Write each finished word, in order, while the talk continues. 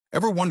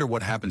Ever wonder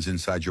what happens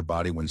inside your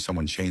body when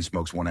someone chain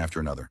smokes one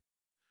after another?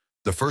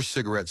 The first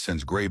cigarette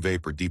sends gray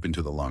vapor deep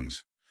into the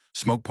lungs.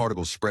 Smoke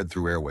particles spread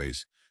through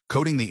airways,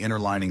 coating the inner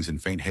linings in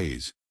faint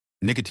haze.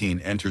 Nicotine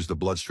enters the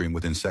bloodstream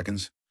within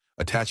seconds,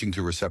 attaching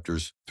to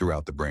receptors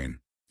throughout the brain.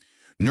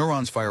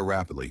 Neurons fire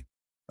rapidly.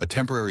 A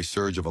temporary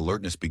surge of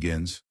alertness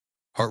begins.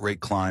 Heart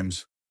rate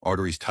climbs,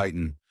 arteries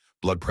tighten,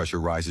 blood pressure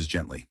rises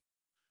gently.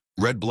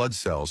 Red blood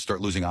cells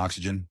start losing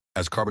oxygen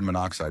as carbon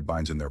monoxide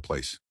binds in their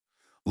place.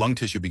 Lung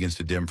tissue begins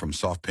to dim from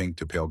soft pink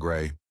to pale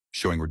gray,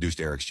 showing reduced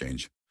air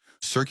exchange.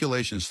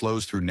 Circulation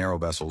slows through narrow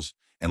vessels,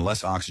 and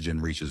less oxygen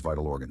reaches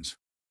vital organs.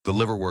 The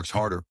liver works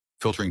harder,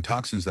 filtering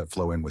toxins that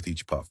flow in with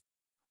each puff.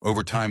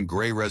 Over time,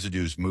 gray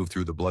residues move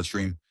through the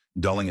bloodstream,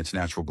 dulling its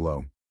natural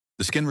glow.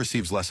 The skin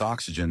receives less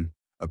oxygen,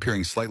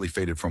 appearing slightly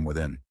faded from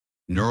within.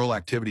 Neural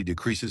activity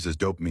decreases as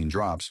dopamine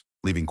drops,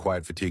 leaving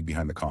quiet fatigue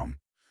behind the calm.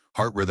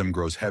 Heart rhythm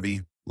grows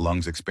heavy,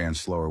 lungs expand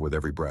slower with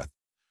every breath.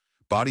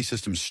 Body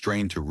systems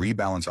strain to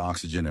rebalance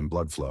oxygen and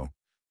blood flow,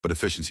 but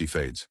efficiency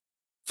fades.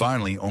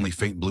 Finally, only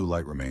faint blue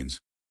light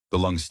remains. The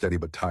lungs steady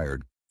but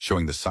tired,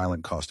 showing the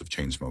silent cost of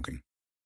chain smoking.